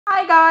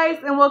Hi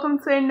guys, and welcome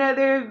to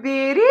another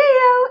video.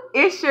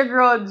 It's your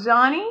girl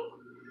Johnny,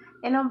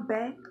 and I'm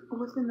back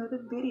with another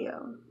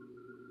video.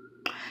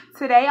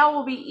 Today I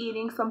will be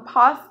eating some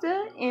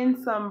pasta and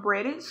some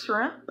breaded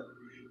shrimp,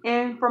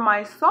 and for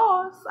my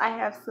sauce I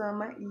have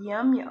some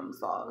yum yum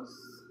sauce,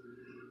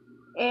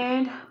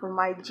 and for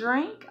my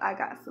drink I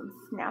got some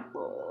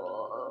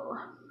Snapple.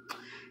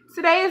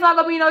 Today is not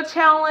gonna be no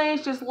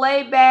challenge, just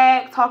lay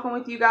back talking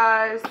with you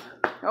guys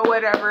or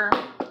whatever.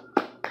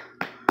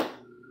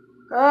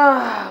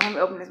 Let me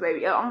open this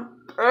baby up. I'm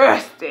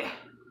thirsty.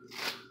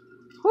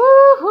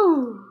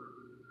 Woohoo!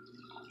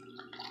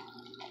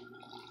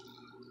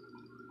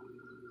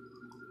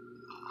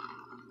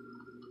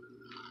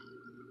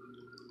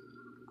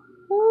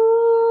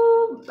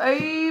 Woo,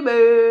 baby.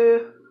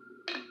 It's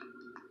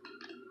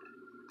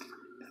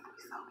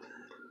so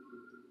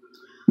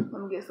good.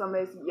 Let me get some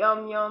of this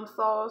yum yum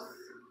sauce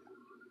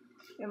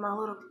in my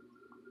little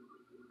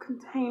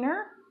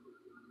container.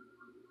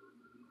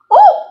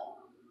 Oh!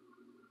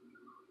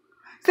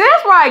 See,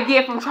 that's what I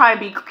get from trying to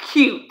be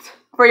cute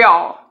for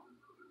y'all.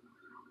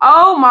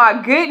 Oh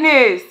my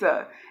goodness.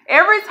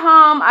 Every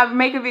time I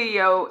make a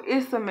video,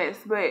 it's a mess,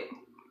 but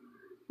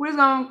we're just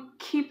gonna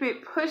keep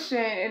it pushing.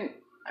 And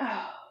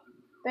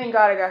thank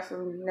God I got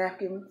some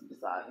napkins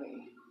beside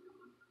me.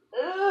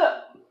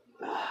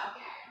 Okay.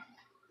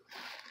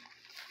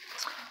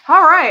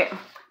 All right.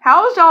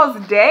 How was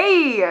y'all's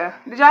day?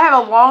 Did y'all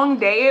have a long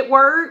day at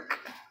work?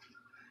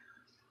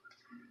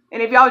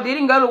 And if y'all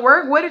didn't go to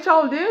work, what did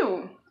y'all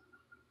do?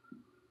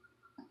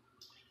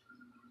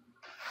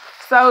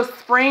 So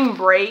spring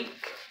break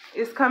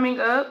is coming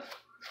up.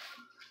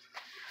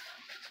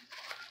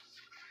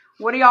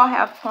 What do y'all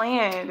have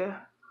planned?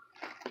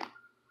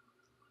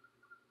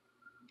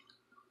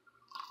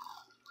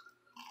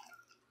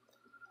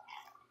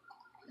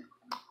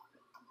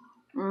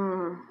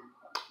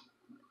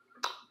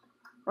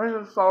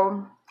 This is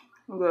so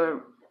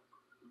good.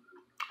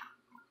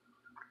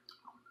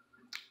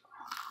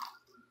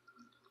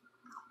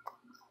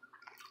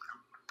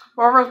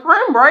 Well, for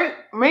spring break,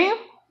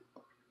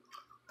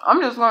 I'm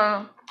just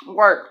gonna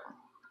work,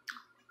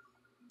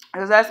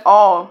 because that's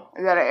all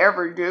that I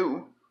ever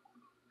do.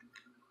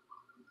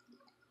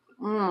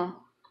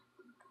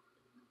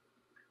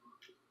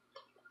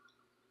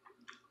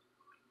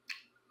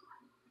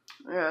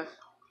 Yes.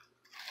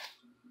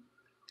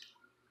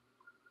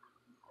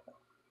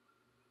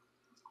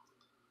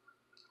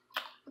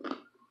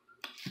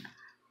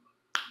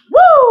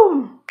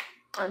 Woo!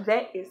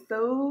 That is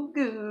so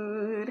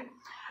good.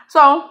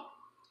 So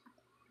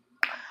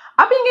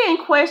I've been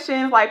getting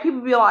questions, like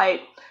people be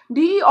like, do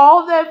you eat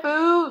all of that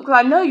food? Because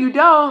I know you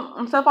don't,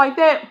 and stuff like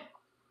that.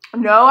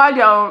 No, I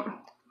don't.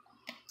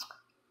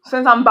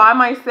 Since I'm by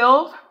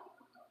myself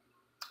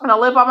and I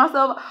live by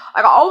myself,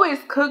 like I always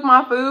cook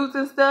my foods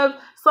and stuff.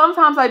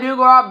 Sometimes I do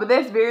go out, but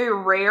that's very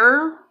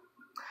rare.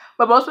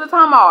 But most of the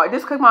time I'll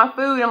just cook my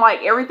food, and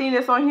like everything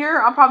that's on here,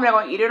 I'm probably not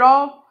going to eat it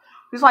all.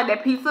 Just like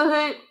that Pizza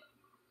Hut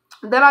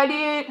that I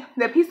did,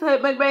 that Pizza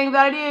Hut mukbang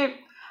that I did,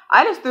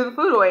 I just threw the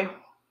food away.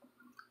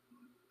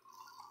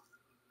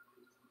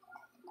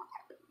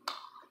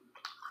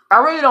 I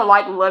really don't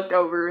like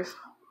leftovers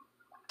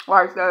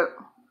like that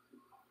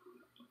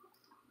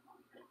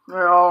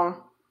at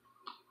all.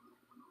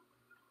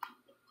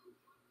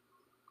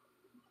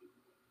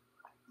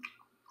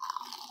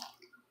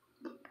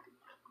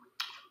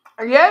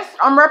 Yes,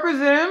 I'm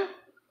representing,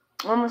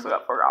 let me set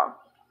up for y'all,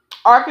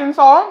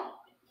 Arkansas.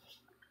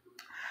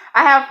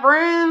 I have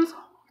friends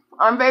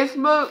on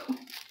Facebook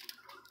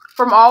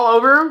from all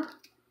over,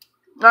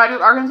 not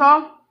just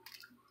Arkansas.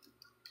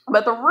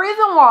 But the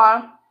reason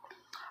why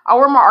I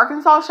wore my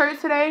Arkansas shirt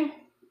today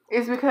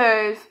is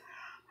because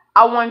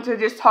I wanted to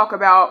just talk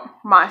about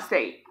my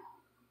state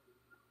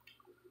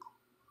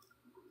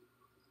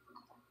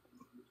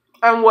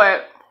and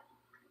what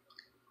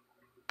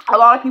a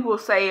lot of people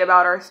say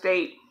about our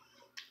state,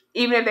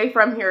 even if they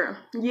from here.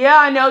 Yeah,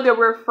 I know that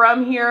we're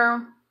from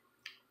here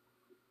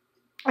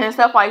and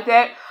stuff like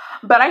that,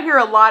 but I hear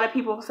a lot of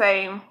people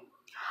saying,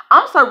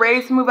 I'm so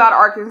ready to move out of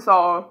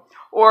Arkansas.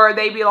 Or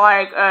they be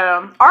like,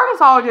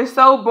 Arkansas is just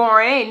so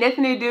boring, ain't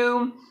nothing to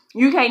do.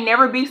 You can't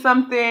never be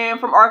something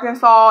from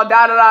Arkansas,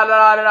 da da da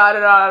da da da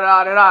da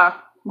da da da.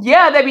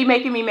 Yeah, that be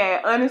making me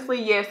mad.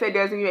 Honestly, yes, that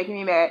does be making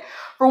me mad.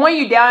 For when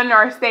you're down in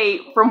our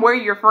state from where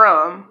you're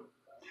from,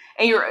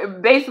 and you're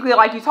basically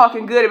like you're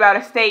talking good about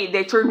a state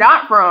that you're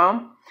not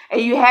from,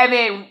 and you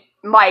haven't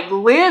like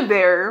lived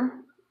there,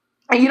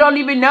 and you don't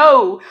even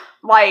know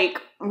like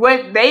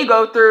what they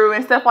go through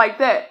and stuff like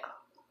that.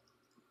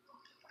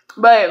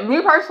 But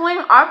me personally,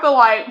 I feel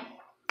like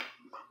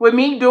with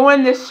me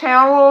doing this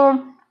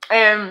channel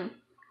and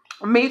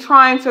me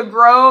trying to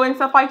grow and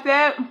stuff like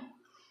that,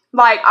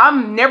 like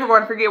I'm never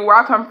going to forget where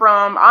I come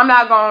from. I'm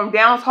not going to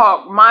down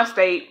talk my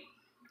state.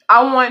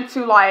 I want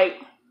to like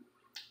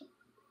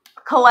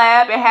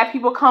collab and have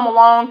people come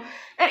along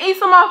and eat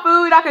some of my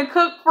food. I can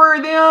cook for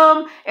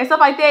them and stuff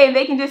like that, and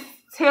they can just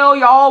tell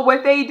y'all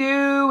what they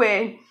do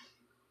and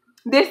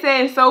this,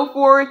 that, and so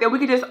forth, and we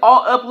could just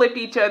all uplift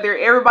each other.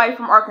 Everybody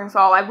from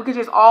Arkansas, like we could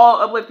just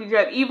all uplift each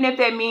other, even if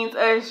that means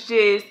us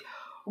just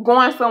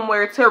going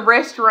somewhere to a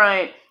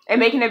restaurant and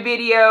making a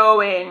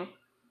video, and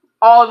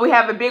we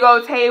have a big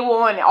old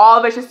table and all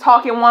of us just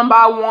talking one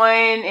by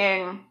one,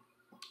 and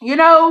you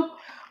know,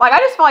 like I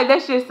just feel like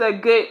that's just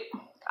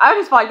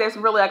that's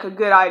really like a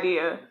good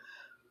idea,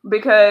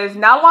 because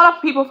not a lot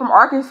of people from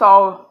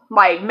Arkansas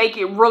like make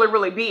it really,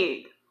 really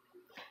big.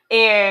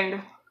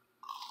 And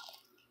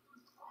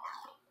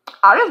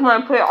I just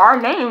want to put our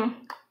name,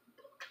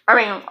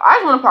 I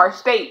just want to put our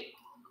state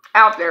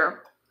out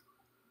there,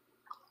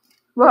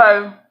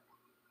 because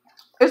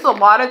it's a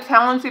lot of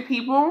talented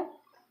people,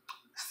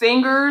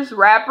 singers,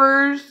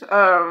 rappers,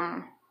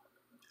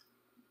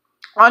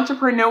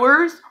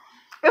 entrepreneurs.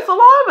 It's a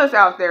lot of us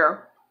out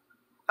there,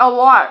 a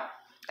lot,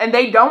 and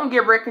they don't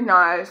get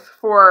recognized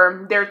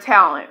for their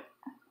talent,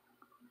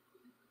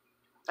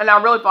 and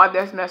I really feel like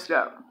that's messed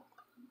up.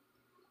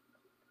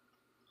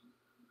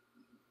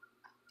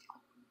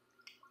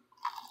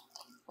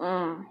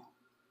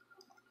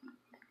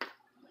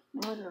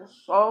 This is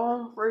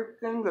so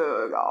freaking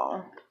good,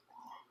 y'all.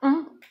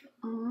 How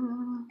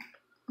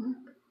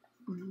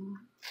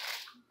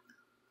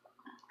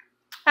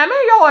many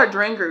of y'all are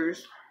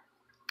drinkers?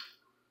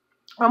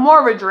 I'm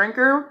more of a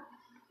drinker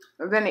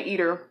than an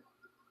eater.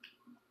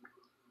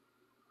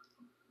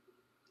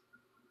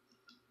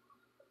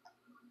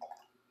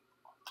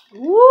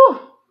 Woo!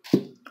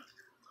 It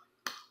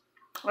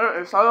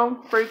is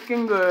so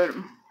freaking good.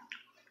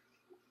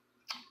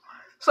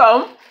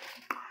 So,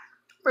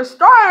 for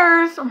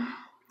starters,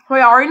 we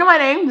already know my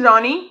name,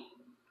 Johnny.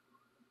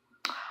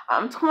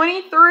 I'm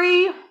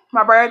 23.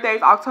 My birthday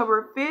is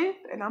October 5th,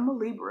 and I'm a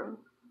Libra.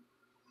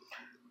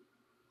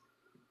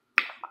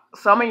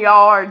 Some of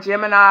y'all are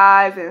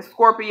Geminis and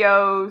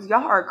Scorpios.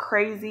 Y'all are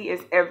crazy as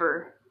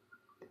ever.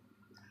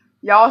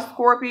 Y'all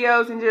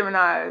Scorpios and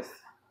Geminis.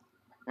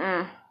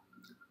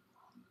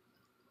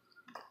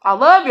 I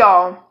love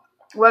y'all.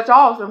 But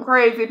y'all some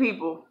crazy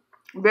people.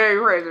 Very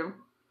crazy.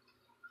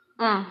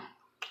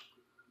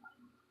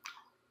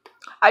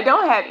 I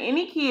don't have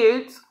any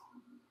kids.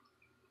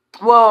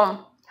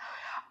 Well,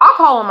 I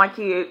call them my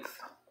kids,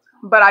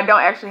 but I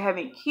don't actually have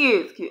any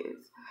kids.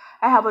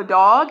 I have a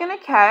dog and a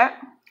cat,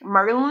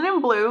 Merlin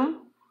and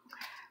Blue.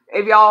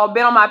 If y'all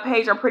been on my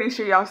page, I'm pretty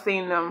sure y'all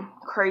seen them.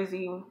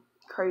 Crazy,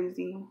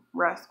 crazy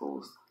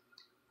rascals.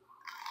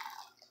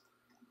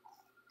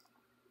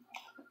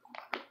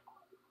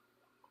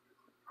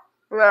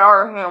 They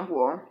are a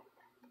handful.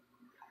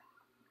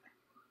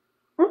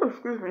 Ooh,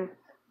 excuse me.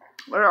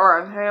 They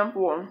are a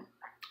handful.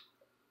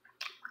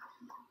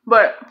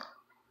 But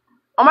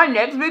on my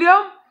next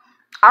video,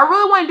 I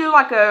really want to do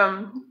like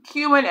a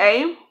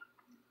Q&A.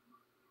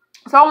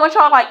 So I want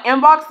y'all to like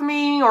inbox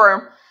me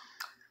or,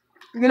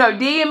 you know,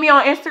 DM me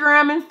on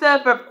Instagram and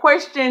stuff of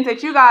questions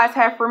that you guys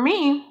have for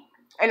me,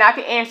 and I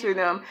can answer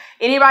them.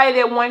 Anybody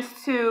that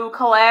wants to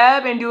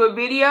collab and do a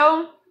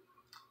video,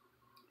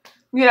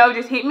 you know,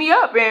 just hit me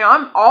up, and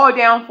I'm all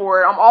down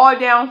for it. I'm all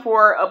down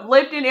for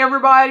uplifting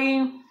everybody,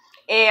 and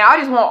I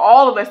just want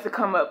all of us to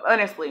come up,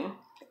 honestly.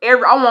 I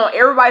want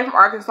everybody from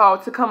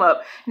Arkansas to come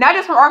up. Not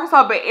just from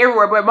Arkansas, but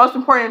everywhere. But most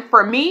important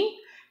for me,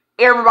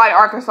 everybody in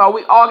Arkansas,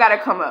 we all got to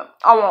come up.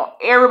 I want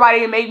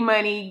everybody to make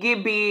money,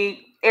 get big,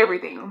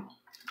 everything.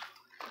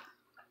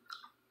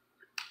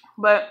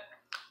 But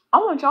I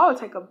want y'all to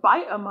take a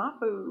bite of my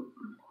food.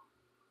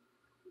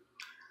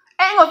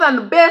 I ain't gonna sound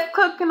the best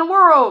cook in the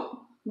world,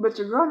 but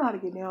your girl know how to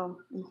get down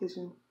in the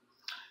kitchen.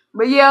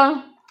 But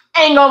yeah,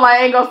 ain't gonna lie,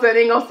 ain't gonna stunt.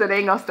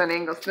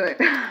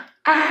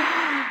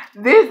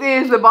 This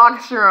is the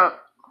box shrimp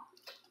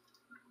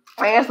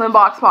and some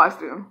box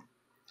pasta.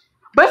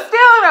 But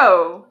still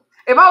though,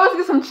 if I was to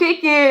get some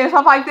chicken and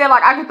stuff like that,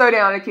 like I could throw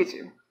down in the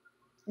kitchen.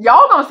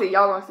 Y'all gonna see.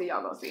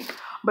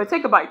 But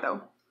take a bite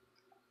though.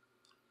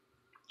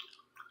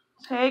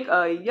 Take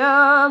a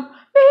yummy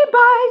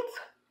bite.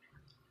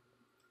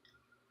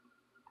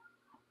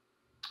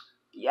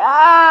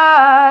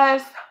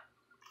 Yes.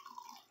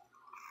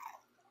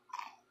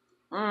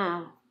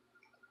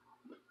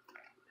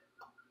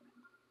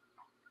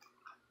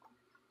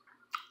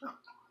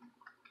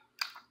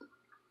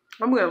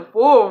 I'm getting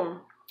full.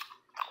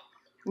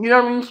 You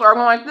know what I mean?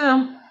 Serving like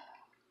them.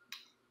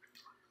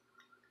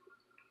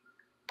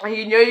 And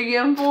you know you're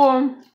getting full.